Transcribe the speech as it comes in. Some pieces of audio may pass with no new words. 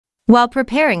While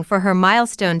preparing for her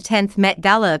milestone 10th Met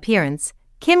Gala appearance,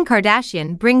 Kim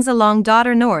Kardashian brings along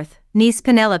daughter North, niece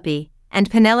Penelope, and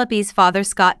Penelope's father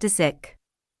Scott Disick.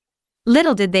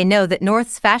 Little did they know that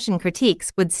North's fashion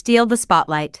critiques would steal the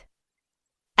spotlight.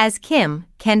 As Kim,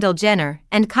 Kendall Jenner,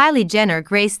 and Kylie Jenner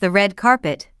grace the red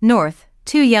carpet, North,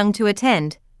 too young to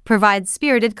attend, provides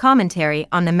spirited commentary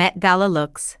on the Met Gala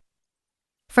looks.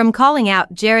 From calling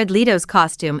out Jared Leto's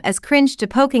costume as cringe to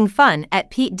poking fun at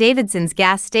Pete Davidson's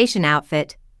gas station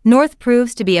outfit, North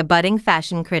proves to be a budding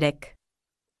fashion critic.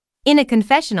 In a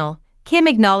confessional, Kim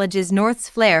acknowledges North's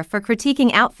flair for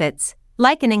critiquing outfits,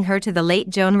 likening her to the late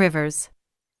Joan Rivers.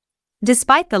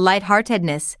 Despite the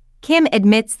lightheartedness, Kim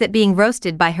admits that being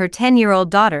roasted by her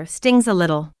 10-year-old daughter stings a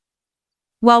little.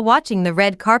 While watching the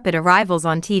red carpet arrivals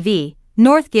on TV,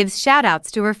 North gives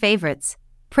shout-outs to her favorites,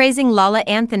 praising Lala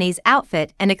Anthony's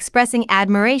outfit and expressing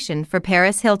admiration for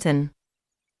Paris Hilton.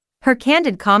 Her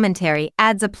candid commentary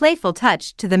adds a playful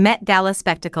touch to the Met Gala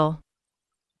spectacle.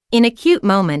 In a cute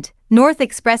moment, North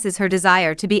expresses her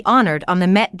desire to be honored on the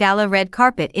Met Gala red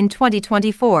carpet in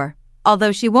 2024,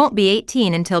 although she won't be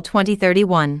 18 until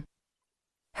 2031.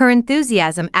 Her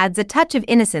enthusiasm adds a touch of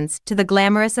innocence to the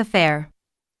glamorous affair.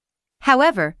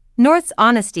 However, North's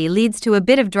honesty leads to a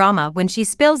bit of drama when she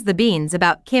spills the beans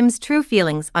about Kim's true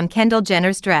feelings on Kendall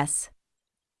Jenner's dress.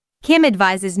 Kim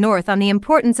advises North on the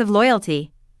importance of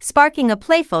loyalty, sparking a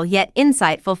playful yet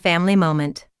insightful family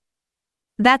moment.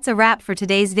 That's a wrap for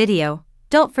today's video.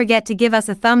 Don't forget to give us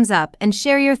a thumbs up and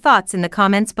share your thoughts in the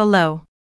comments below.